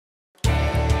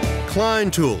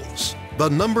Klein Tools, the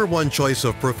 #1 choice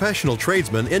of professional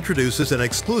tradesmen, introduces an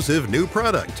exclusive new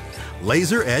product,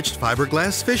 laser-etched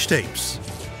fiberglass fish tapes.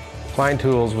 Klein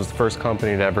Tools was the first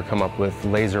company to ever come up with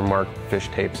laser-marked fish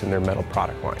tapes in their metal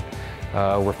product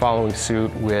line. We're following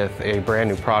suit with a brand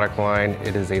new product line.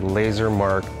 It is a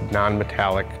laser-marked,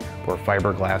 non-metallic or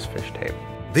fiberglass fish tape.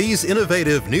 These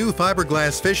innovative new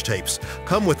fiberglass fish tapes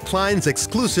come with Klein's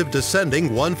exclusive descending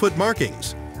 1-foot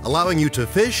markings, allowing you to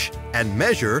fish and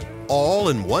measure all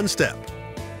in one step.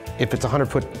 If it's a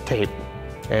 100-foot tape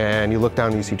and you look down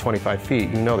and you see 25 feet,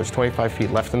 you know there's 25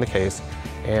 feet left in the case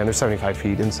and there's 75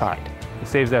 feet inside. It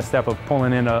saves that step of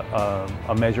pulling in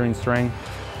a measuring string.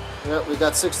 Yep, we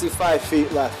got 65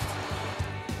 feet left.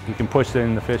 You can push it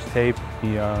in the fish tape.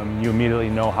 You immediately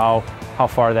know how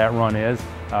far that run is,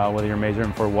 whether you're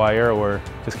measuring for wire or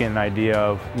just getting an idea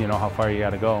of how far you got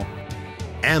to go.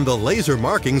 And the laser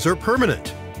markings are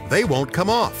permanent. They won't come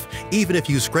off, even if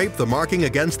you scrape the marking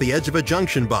against the edge of a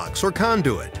junction box or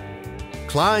conduit.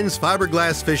 Klein's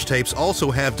fiberglass fish tapes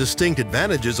also have distinct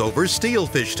advantages over steel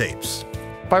fish tapes.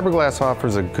 Fiberglass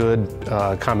offers a good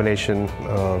combination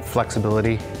of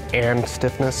flexibility and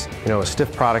stiffness. A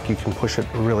stiff product, you can push it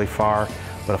really far,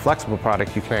 but a flexible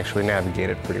product, you can actually navigate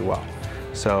it pretty well.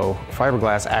 So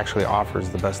fiberglass actually offers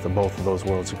the best of both of those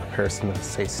worlds in comparison to,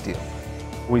 say, steel.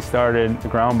 We started the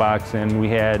ground box and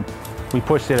we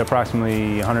pushed it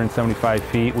approximately 175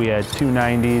 feet. We had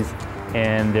 290s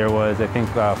and there was, I think,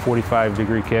 a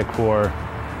 45-degree kick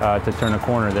to turn a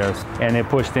corner there. And it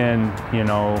pushed in,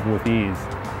 with ease.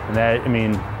 And that,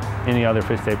 any other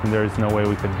fish tape, there's no way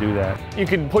we could do that. You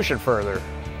can push it further.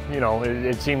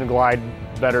 It seemed to glide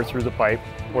better through the pipe,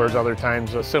 whereas other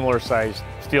times a similar sized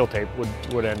steel tape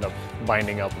would end up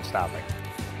binding up and stopping.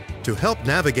 To help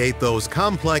navigate those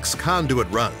complex conduit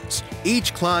runs,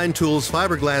 each Klein Tools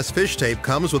fiberglass fish tape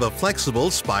comes with a flexible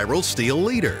spiral steel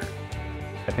leader.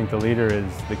 I think the leader is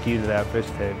the key to that fish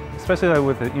tape, especially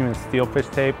with even steel fish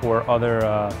tape or other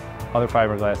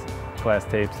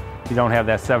fiberglass tapes. You don't have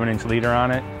that 7-inch leader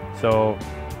on it, so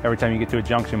every time you get to a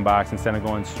junction box, instead of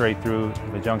going straight through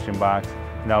the junction box,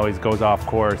 it always goes off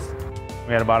course.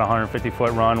 We had about a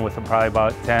 150-foot run with probably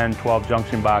about 10, 12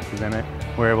 junction boxes in it.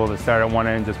 We were able to start at one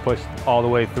end, just push all the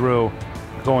way through,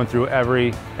 going through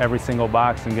every single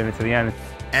box and getting to the end.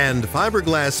 And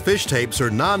fiberglass fish tapes are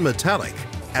non-metallic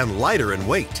and lighter in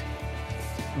weight.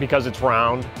 Because it's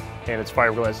round and it's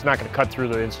fiberglass, it's not going to cut through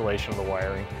the insulation of the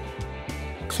wiring.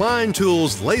 Klein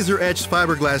Tools laser-etched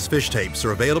fiberglass fish tapes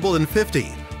are available in 50,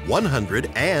 100,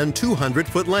 and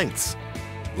 200-foot lengths.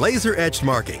 Laser-etched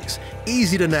markings,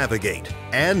 easy to navigate,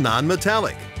 and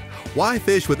non-metallic. Why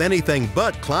fish with anything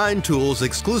but Klein Tools'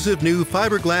 exclusive new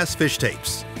fiberglass fish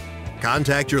tapes?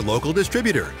 Contact your local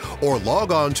distributor or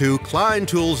log on to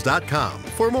kleintools.com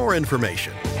for more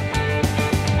information.